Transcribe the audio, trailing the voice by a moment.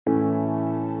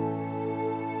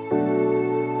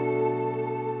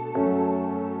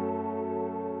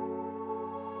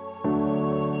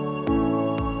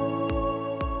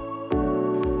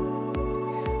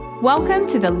Welcome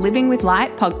to the Living with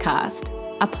Light podcast,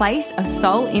 a place of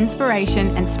soul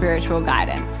inspiration and spiritual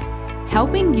guidance,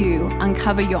 helping you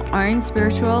uncover your own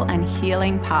spiritual and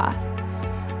healing path.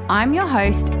 I'm your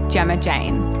host, Gemma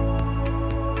Jane,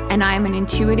 and I am an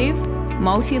intuitive,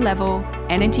 multi-level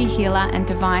energy healer and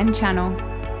divine channel,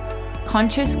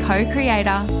 conscious co-creator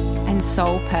and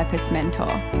soul purpose mentor.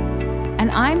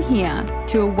 And I'm here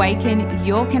to awaken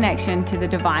your connection to the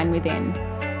divine within,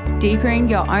 deepening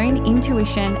your own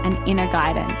intuition and inner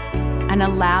guidance, and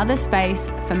allow the space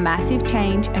for massive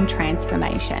change and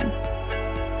transformation.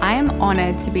 I am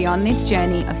honored to be on this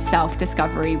journey of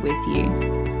self-discovery with you.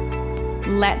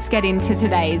 Let's get into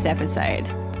today's episode.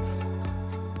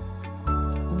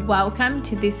 Welcome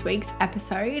to this week's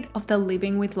episode of the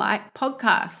Living with Light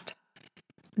podcast.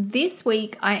 This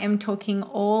week, I am talking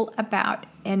all about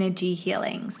energy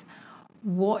healings.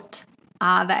 What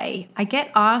are they? I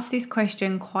get asked this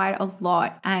question quite a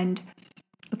lot, and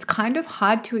it's kind of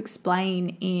hard to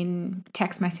explain in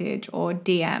text message or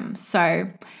DM.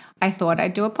 So I thought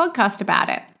I'd do a podcast about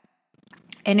it.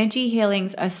 Energy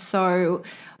healings are so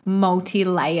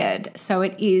multi-layered. So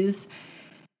it's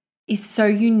so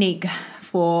unique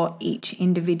for each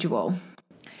individual.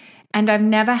 And I've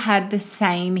never had the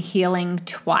same healing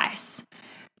twice.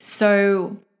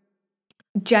 So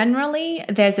generally,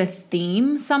 there's a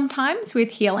theme sometimes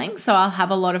with healing. So I'll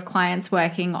have a lot of clients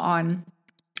working on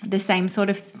the same sort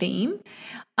of theme,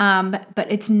 but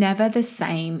it's never the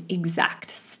same exact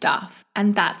stuff.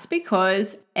 And that's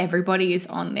because everybody is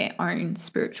on their own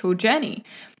spiritual journey.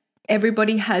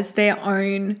 Everybody has their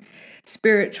own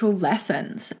spiritual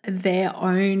lessons, their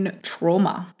own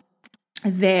trauma,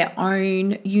 their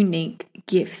own unique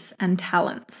gifts and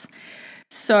talents.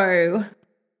 So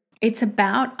it's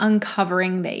about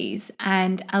uncovering these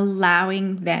and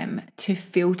allowing them to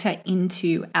filter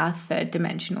into our third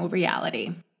dimensional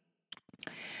reality.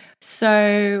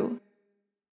 So,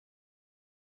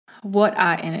 what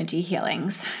are energy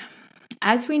healings?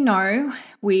 As we know,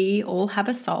 we all have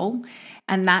a soul,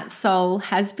 and that soul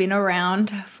has been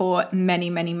around for many,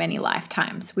 many, many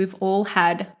lifetimes. We've all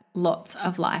had lots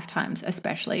of lifetimes,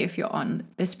 especially if you're on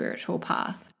the spiritual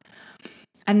path.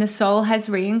 And the soul has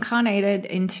reincarnated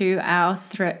into our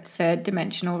third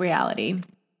dimensional reality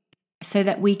so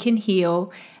that we can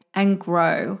heal and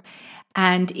grow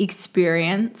and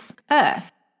experience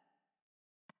Earth,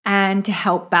 and to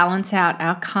help balance out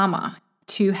our karma,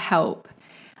 to help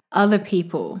other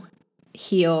people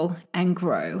heal and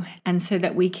grow, and so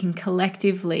that we can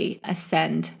collectively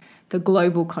ascend the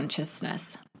global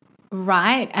consciousness,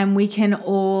 right? And we can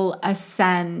all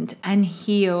ascend and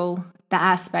heal the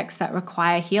aspects that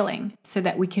require healing so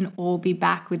that we can all be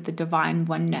back with the divine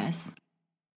oneness.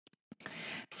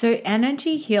 So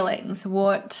energy healings,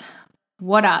 what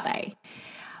are they?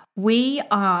 We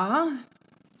are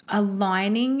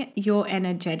aligning your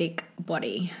energetic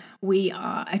body. We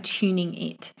are attuning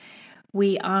it.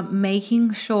 We are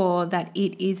making sure that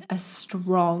it is a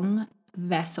strong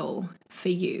vessel for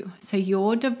you. So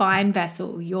your divine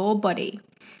vessel, your body,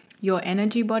 your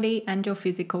energy body and your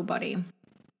physical body,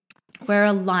 we're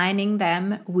aligning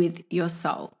them with your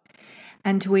soul.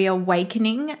 And we are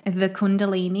awakening the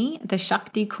Kundalini, the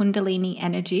Shakti Kundalini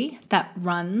energy that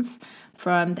runs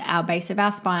from our base of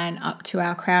our spine up to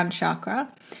our crown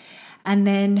chakra. And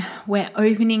then we're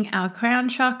opening our crown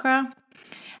chakra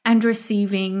and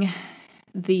receiving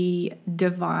the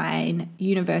divine,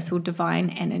 universal divine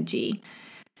energy.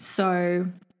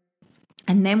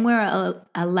 And then we're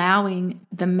allowing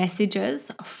the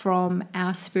messages from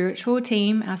our spiritual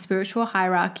team, our spiritual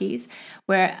hierarchies.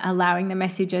 We're allowing the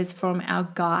messages from our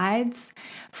guides,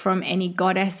 from any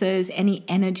goddesses, any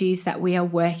energies that we are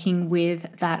working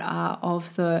with that are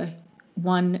of the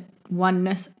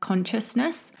oneness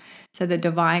consciousness, so the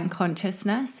divine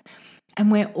consciousness.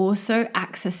 And we're also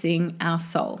accessing our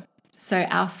soul. So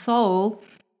our soul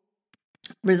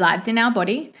resides in our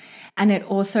body, and it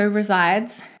also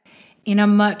resides in a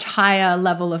much higher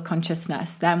level of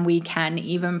consciousness than we can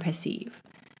even perceive,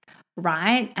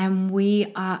 right? And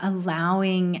we are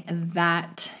allowing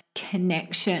that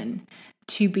connection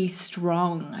to be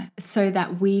strong so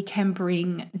that we can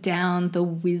bring down the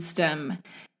wisdom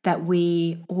that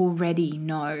we already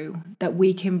know, that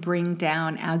we can bring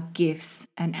down our gifts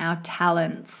and our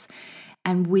talents,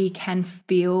 and we can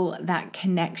feel that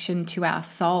connection to our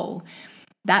soul.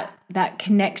 That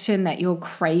connection that you're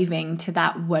craving to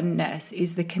that oneness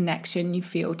is the connection you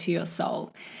feel to your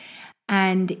soul.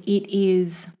 And it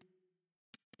is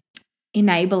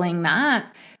enabling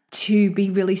that to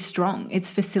be really strong. It's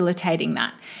facilitating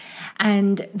that.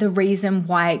 And the reason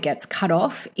why it gets cut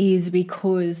off is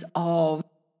because of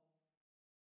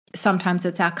sometimes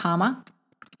it's our karma.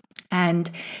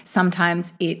 And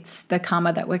sometimes it's the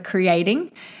karma that we're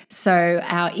creating. So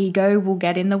our ego will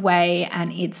get in the way,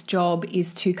 and its job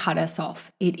is to cut us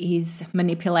off. It is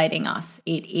manipulating us.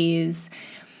 It is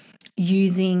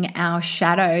using our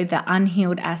shadow, the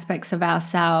unhealed aspects of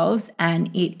ourselves,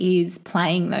 and it is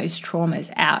playing those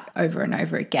traumas out over and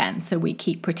over again. So we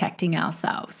keep protecting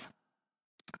ourselves.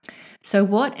 So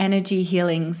what energy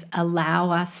healings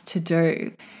allow us to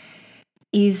do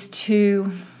is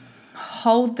to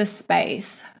hold the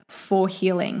space for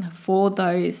healing, for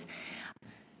those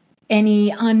any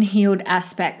unhealed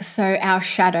aspects. So our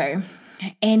shadow,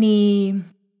 any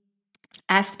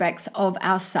aspects of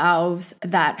ourselves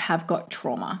that have got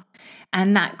trauma.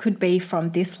 And that could be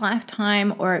from this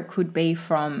lifetime, or it could be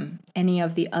from any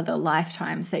of the other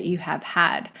lifetimes that you have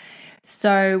had.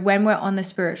 So when we're on the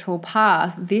spiritual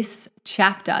path, this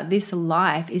chapter, this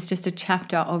life is just a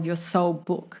chapter of your soul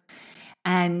book.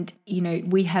 And,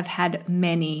 we have had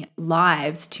many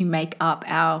lives to make up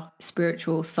our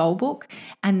spiritual soul book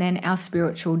and then our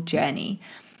spiritual journey.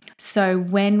 So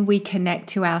when we connect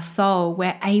to our soul,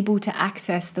 we're able to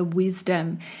access the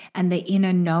wisdom and the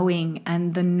inner knowing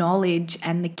and the knowledge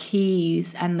and the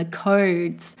keys and the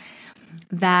codes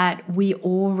that we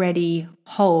already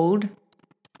hold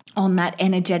on that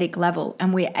energetic level.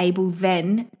 And we're able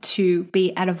then to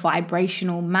be at a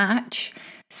vibrational match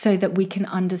so that we can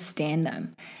understand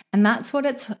them. And that's what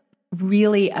it's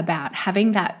really about,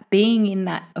 having that, being in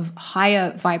that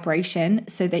higher vibration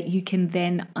so that you can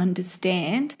then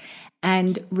understand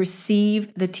and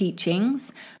receive the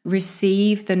teachings,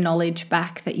 receive the knowledge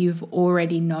back that you've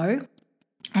already know,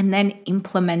 and then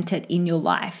implement it in your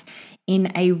life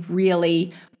in a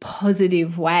really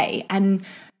positive way, and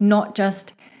not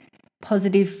just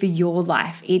positive for your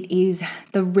life. It is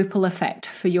the ripple effect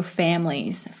for your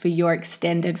families, for your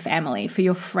extended family, for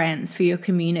your friends, for your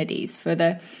communities, for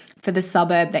the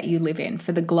suburb that you live in,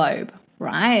 for the globe,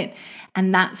 right?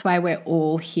 And that's why we're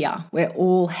all here. We're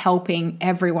all helping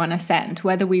everyone ascend,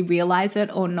 whether we realize it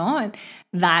or not.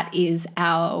 That is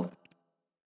our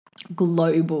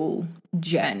global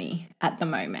journey at the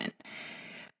moment.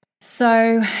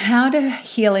 So how do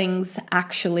healings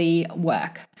actually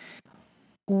work?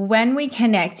 When we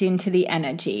connect into the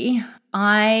energy,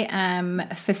 I am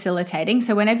facilitating.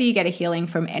 So whenever you get a healing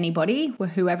from anybody,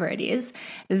 whoever it is,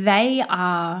 they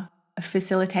are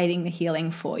facilitating the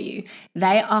healing for you.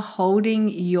 They are holding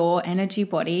your energy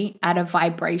body at a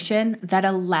vibration that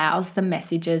allows the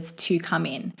messages to come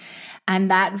in.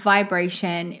 And that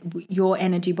vibration, your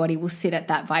energy body will sit at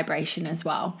that vibration as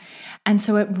well. And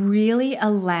so it really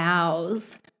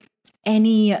allows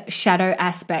any shadow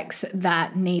aspects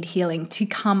that need healing to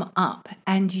come up,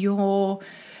 and you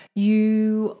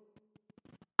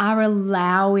are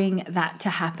allowing that to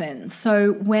happen.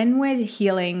 So when we're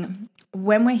healing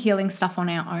stuff on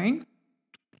our own,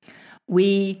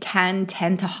 we can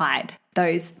tend to hide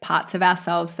those parts of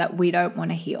ourselves that we don't want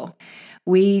to heal.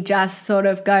 We just sort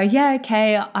of go, yeah,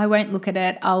 okay, I won't look at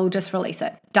it. I'll just release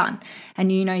it. Done.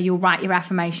 And you'll write your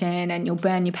affirmation and you'll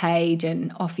burn your page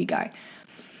and off you go.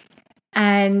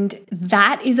 And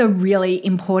that is a really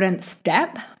important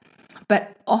step,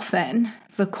 but often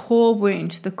the core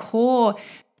wound, the core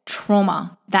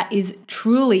trauma that is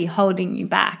truly holding you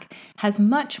back has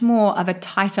much more of a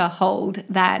tighter hold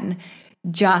than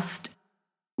just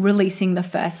releasing the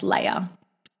first layer.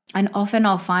 And often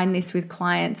I'll find this with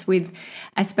clients,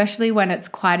 especially when it's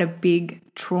quite a big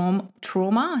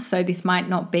trauma. So this might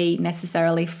not be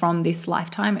necessarily from this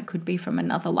lifetime. It could be from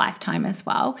another lifetime as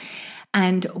well.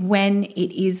 And when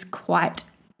it is quite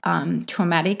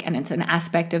traumatic and it's an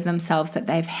aspect of themselves that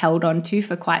they've held on to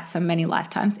for quite so many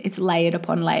lifetimes, it's layered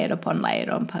upon layered upon layered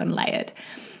upon layered.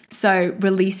 So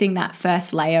releasing that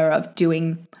first layer of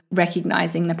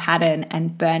recognizing the pattern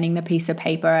and burning the piece of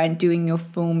paper and doing your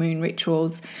full moon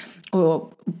rituals,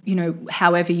 or,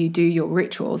 however you do your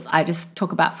rituals. I just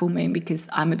talk about full moon because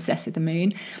I'm obsessed with the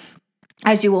moon.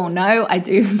 As you all know, I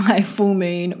do my full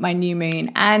moon, my new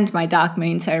moon, and my dark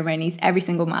moon ceremonies every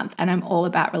single month, and I'm all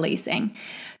about releasing.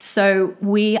 So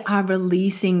we are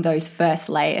releasing those first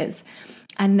layers,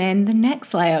 and then the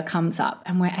next layer comes up,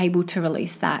 and we're able to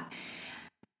release that.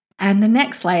 And the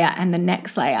next layer and the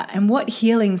next layer. And what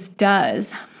healings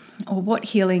does, or what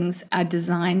healings are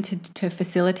designed to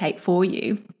facilitate for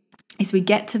you, is we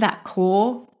get to that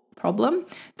core problem,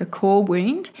 the core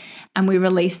wound, and we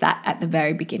release that at the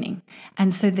very beginning.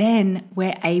 And so then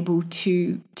we're able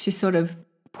to sort of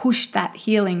push that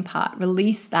healing part,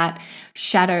 release that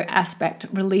shadow aspect,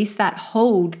 release that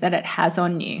hold that it has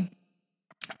on you.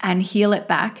 and heal it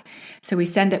back. So we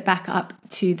send it back up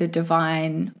to the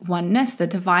divine oneness, the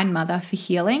divine mother, for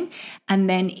healing, and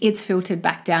then it's filtered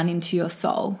back down into your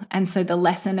soul. And so the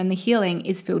lesson and the healing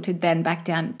is filtered then back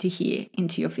down to here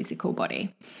into your physical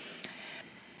body.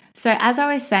 So as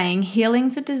I was saying,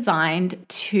 healings are designed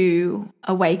to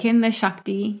awaken the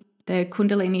Shakti, the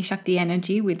Kundalini Shakti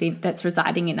energy that's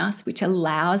residing in us, which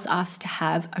allows us to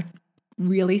have a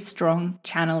really strong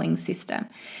channeling system.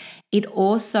 It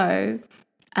also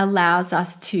allows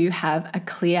us to have a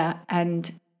clear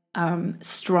and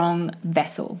strong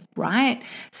vessel, right?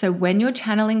 So when your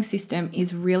channeling system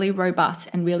is really robust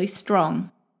and really strong,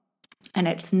 and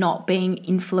it's not being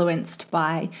influenced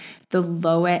by the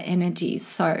lower energies,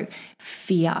 so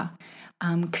fear,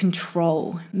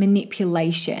 control,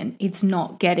 manipulation, it's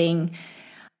not getting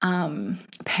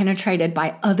penetrated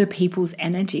by other people's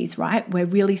energies, right? We're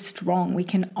really strong. We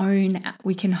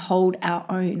can hold our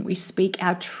own. We speak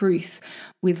our truth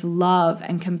with love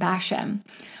and compassion.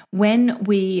 When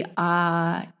we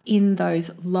are in those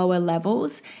lower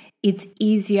levels, it's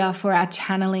easier for our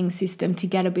channeling system to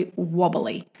get a bit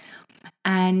wobbly.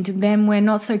 And then we're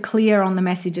not so clear on the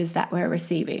messages that we're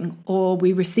receiving, or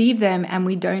we receive them and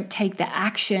we don't take the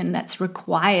action that's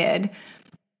required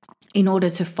in order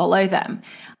to follow them.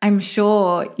 I'm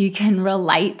sure you can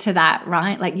relate to that,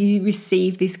 right? Like you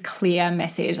receive this clear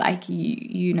message, like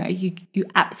you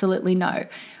absolutely know,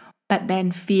 but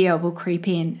then fear will creep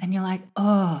in and you're like,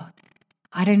 oh,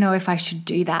 I don't know if I should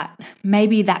do that.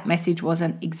 Maybe that message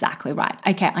wasn't exactly right.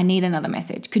 Okay, I need another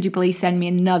message. Could you please send me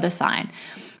another sign?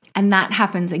 And that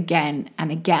happens again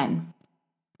and again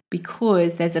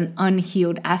because there's an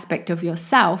unhealed aspect of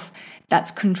yourself that's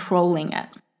controlling it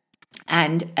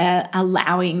and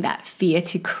allowing that fear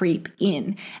to creep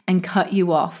in and cut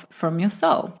you off from your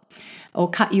soul, or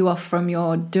cut you off from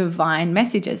your divine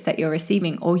messages that you're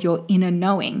receiving, or your inner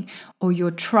knowing, or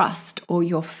your trust, or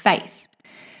your faith.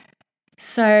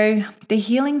 So the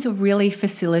healings will really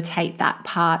facilitate that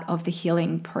part of the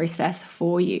healing process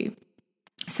for you.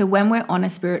 So when we're on a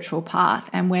spiritual path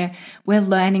and we're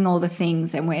learning all the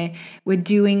things and we're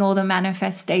doing all the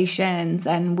manifestations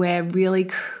and we're really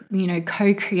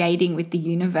co-creating with the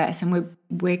universe and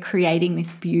we're creating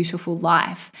this beautiful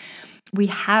life, we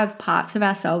have parts of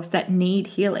ourselves that need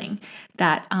healing,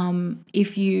 that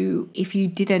if you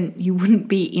didn't, you wouldn't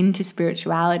be into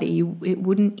spirituality. It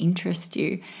wouldn't interest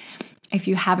you if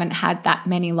you haven't had that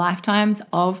many lifetimes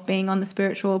of being on the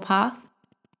spiritual path.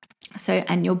 So,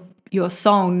 and your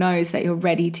soul knows that you're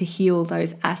ready to heal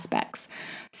those aspects.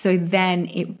 So then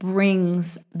it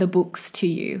brings the books to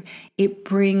you. It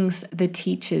brings the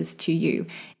teachers to you.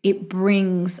 It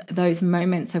brings those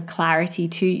moments of clarity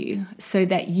to you so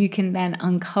that you can then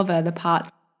uncover the parts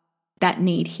that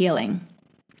need healing.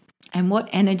 And what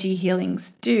energy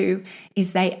healings do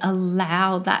is they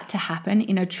allow that to happen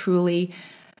in a truly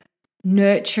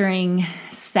nurturing,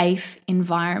 safe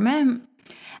environment.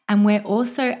 And we're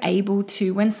also able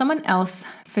to, when someone else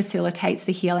facilitates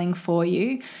the healing for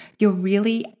you,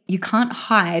 you can't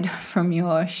hide from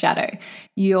your shadow.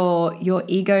 Your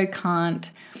ego can't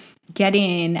get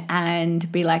in and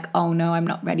be like, oh no, I'm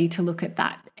not ready to look at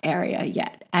that area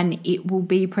yet. And it will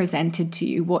be presented to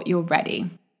you what you're ready.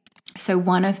 So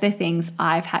one of the things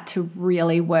I've had to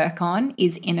really work on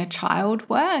is inner child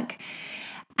work.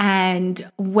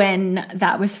 And when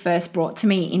that was first brought to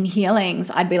me in healings,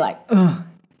 I'd be like, ugh,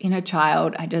 inner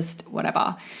child, I just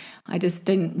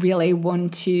didn't really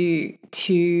want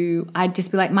to, I'd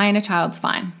just be like, my inner child's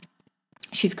fine.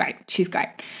 She's great.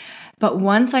 But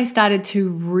once I started to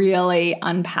really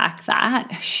unpack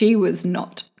that, she was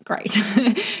not great.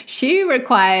 She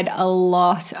required a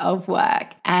lot of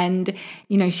work and,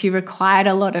 she required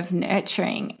a lot of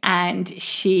nurturing and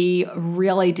she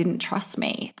really didn't trust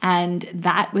me. And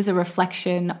that was a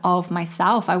reflection of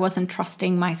myself. I wasn't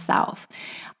trusting myself.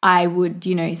 I would,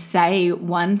 say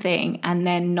one thing and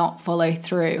then not follow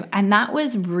through. And that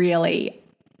was really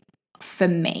for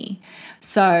me.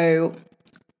 So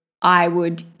I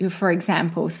would, for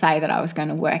example, say that I was going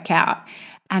to work out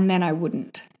and then I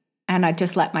wouldn't. And I'd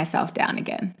just let myself down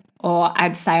again. Or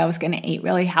I'd say I was going to eat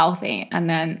really healthy and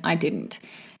then I didn't.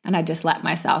 And I just let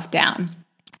myself down.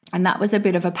 And that was a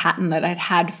bit of a pattern that I'd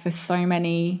had for so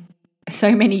many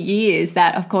years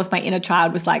that, of course, my inner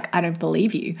child was like, I don't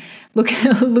believe you. Look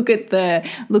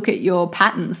at your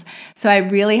patterns. So I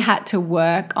really had to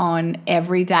work on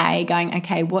every day going,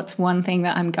 okay, what's one thing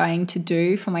that I'm going to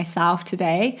do for myself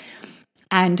today?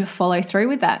 And follow through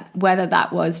with that, whether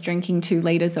that was drinking 2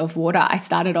 liters of water. I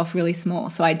started off really small,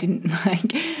 so I didn't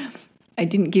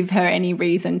give her any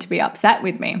reason to be upset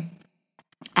with me.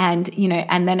 And,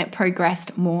 and then it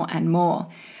progressed more and more.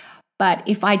 But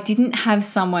if I didn't have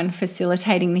someone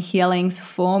facilitating the healings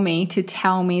for me to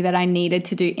tell me that I needed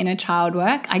to do inner child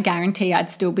work, I guarantee I'd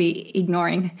still be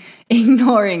ignoring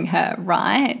her,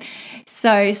 right?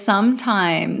 So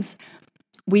sometimes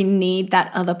we need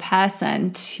that other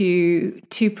person to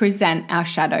present our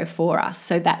shadow for us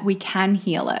so that we can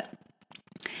heal it.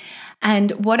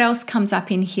 And what else comes up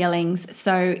in healings?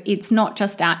 So it's not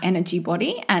just our energy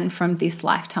body and from this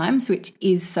lifetimes, which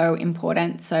is so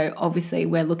important. So obviously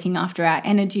we're looking after our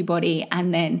energy body,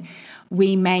 and then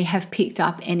we may have picked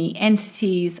up any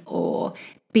entities or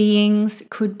beings,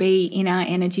 could be in our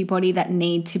energy body, that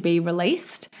need to be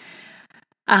released.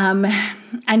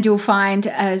 And you'll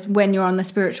find when you're on the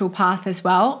spiritual path as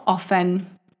well, often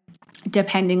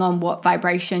depending on what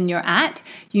vibration you're at,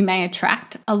 you may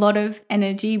attract a lot of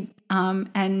energy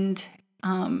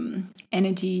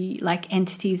energy like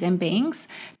entities and beings,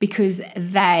 because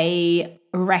they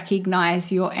recognize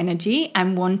your energy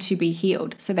and want to be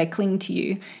healed. So they cling to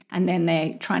you, and then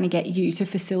they're trying to get you to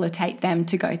facilitate them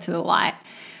to go to the light.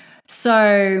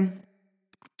 So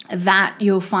that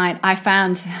I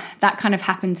found that kind of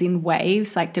happens in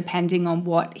waves, like depending on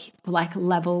what like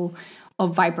level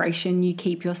of vibration you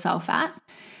keep yourself at.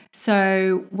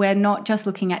 So we're not just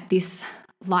looking at this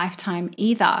lifetime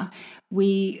either.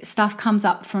 Stuff comes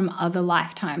up from other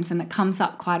lifetimes, and it comes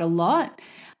up quite a lot.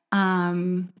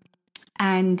 And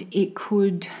it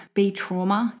could be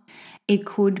trauma. It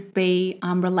could be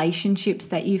relationships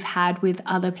that you've had with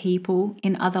other people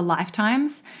in other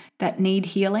lifetimes that need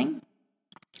healing.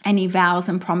 Any vows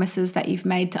and promises that you've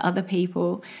made to other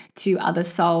people, to other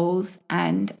souls,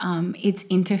 and it's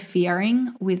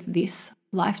interfering with this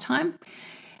lifetime.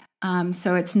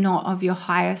 So it's not of your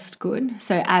highest good.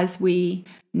 So as we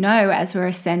know, as we're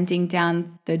ascending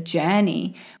down the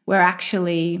journey, we're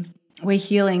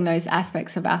healing those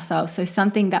aspects of ourselves. So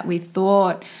something that we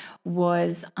thought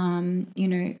was,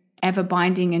 ever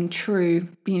binding and true,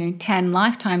 10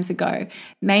 lifetimes ago,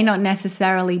 may not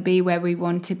necessarily be where we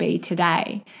want to be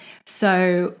today.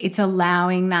 So it's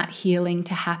allowing that healing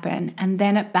to happen. And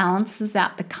then it balances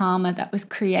out the karma that was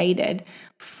created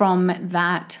from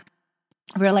that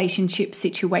relationship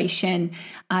situation,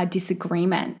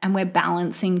 disagreement, and we're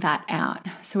balancing that out.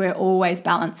 So we're always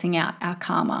balancing out our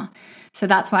karma. So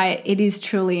that's why it is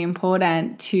truly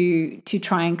important to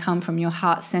try and come from your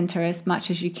heart center as much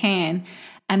as you can,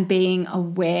 and being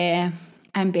aware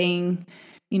and being,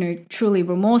 truly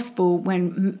remorseful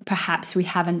when perhaps we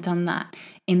haven't done that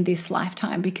in this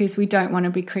lifetime, because we don't want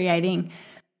to be creating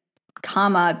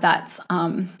karma that's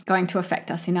going to affect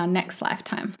us in our next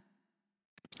lifetime.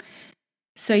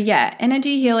 So yeah,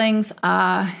 energy healings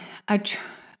are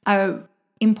a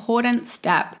important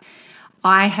step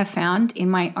I have found in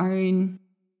my own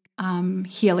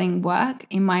healing work,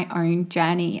 in my own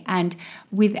journey, and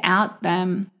without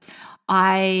them,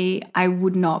 I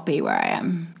would not be where I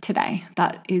am today.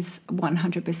 That is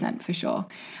 100% for sure.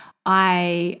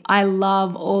 I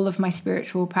love all of my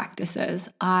spiritual practices.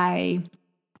 I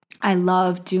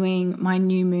love doing my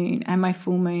new moon and my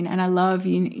full moon, and I love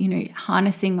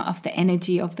harnessing of the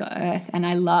energy of the earth, and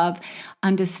I love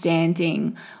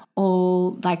understanding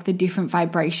all like the different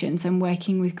vibrations and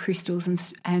working with crystals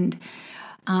and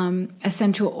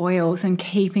essential oils and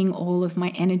keeping all of my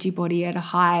energy body at a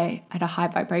high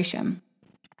vibration.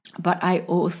 But I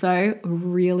also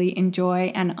really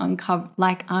enjoy and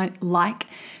like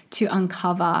to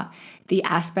uncover the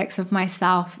aspects of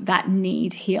myself that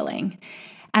need healing.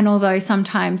 And although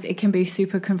sometimes it can be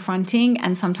super confronting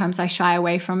and sometimes I shy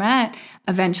away from it,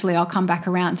 eventually I'll come back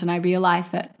around and I realize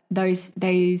that those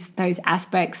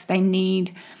aspects, they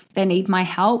need my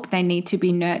help. They need to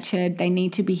be nurtured. They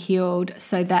need to be healed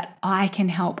so that I can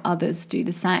help others do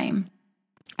the same.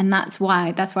 And that's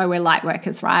why we're light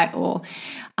workers, right? Or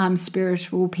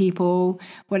spiritual people,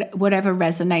 whatever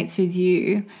resonates with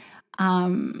you.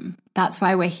 That's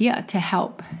why we're here, to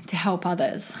help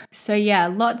others. So yeah,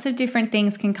 lots of different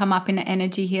things can come up in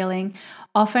energy healing.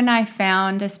 Often I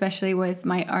found, especially with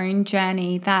my own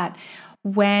journey, that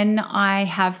when I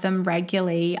have them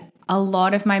regularly, a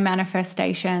lot of my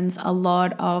manifestations, a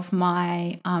lot of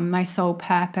my my soul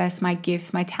purpose, my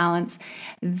gifts, my talents,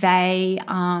 they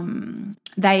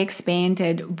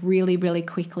expanded really, really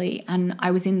quickly, and I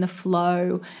was in the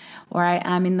flow, or I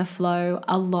am in the flow,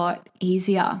 a lot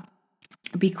easier.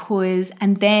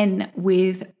 And then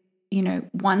with,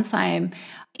 once I am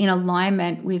in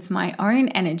alignment with my own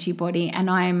energy body and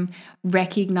I'm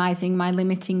recognizing my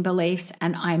limiting beliefs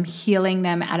and I'm healing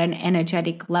them at an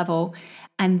energetic level,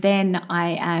 And then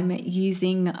I am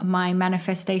using my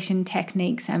manifestation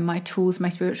techniques and my tools, my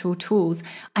spiritual tools.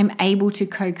 I'm able to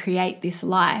co-create this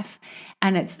life.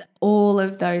 And it's all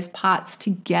of those parts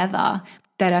together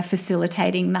that are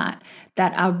facilitating that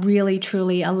are really,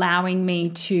 truly allowing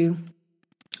me to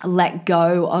let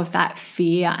go of that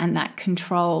fear and that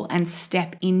control and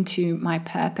step into my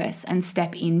purpose and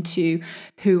step into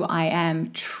who I am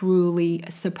truly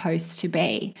supposed to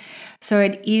be. So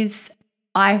it is,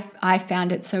 I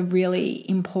found it's a really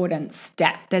important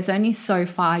step. There's only so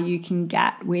far you can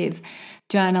get with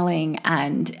journaling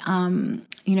and,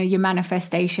 your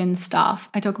manifestation stuff.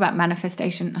 I talk about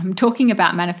manifestation. I'm talking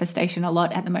about manifestation a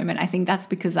lot at the moment. I think that's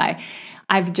because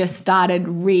I've just started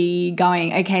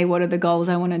going, okay, what are the goals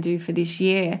I want to do for this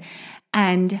year?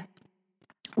 And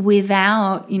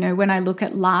without, when I look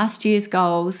at last year's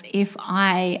goals, if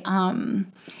I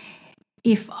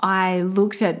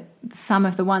looked at some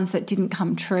of the ones that didn't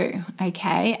come true,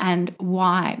 okay, and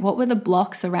why? What were the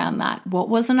blocks around that? What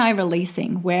wasn't I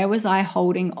releasing? Where was I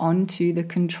holding on to the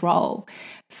control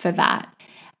for that?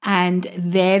 And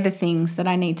they're the things that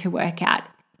I need to work out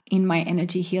in my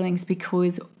energy healings,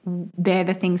 because they're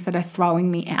the things that are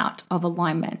throwing me out of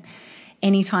alignment.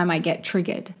 Anytime I get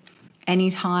triggered,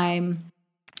 anytime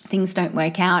things don't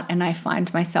work out and I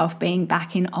find myself being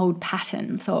back in old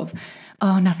patterns of,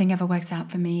 oh, nothing ever works out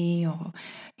for me, or,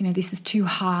 this is too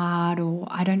hard, or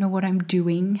I don't know what I'm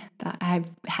doing. I've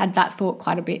had that thought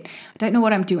quite a bit. I don't know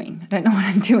what I'm doing.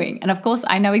 And of course,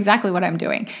 I know exactly what I'm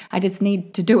doing. I just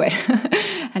need to do it.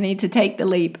 I need to take the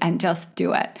leap and just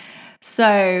do it.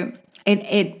 So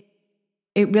it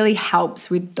really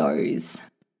helps with those,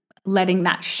 letting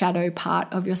that shadow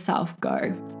part of yourself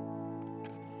go.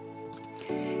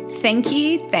 Thank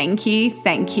you, thank you,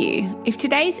 thank you. If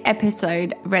today's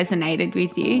episode resonated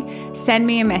with you, send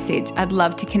me a message. I'd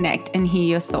love to connect and hear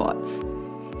your thoughts.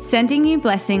 Sending you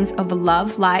blessings of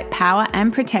love, light, power,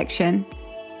 and protection.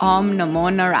 Om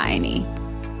Namo Narayani.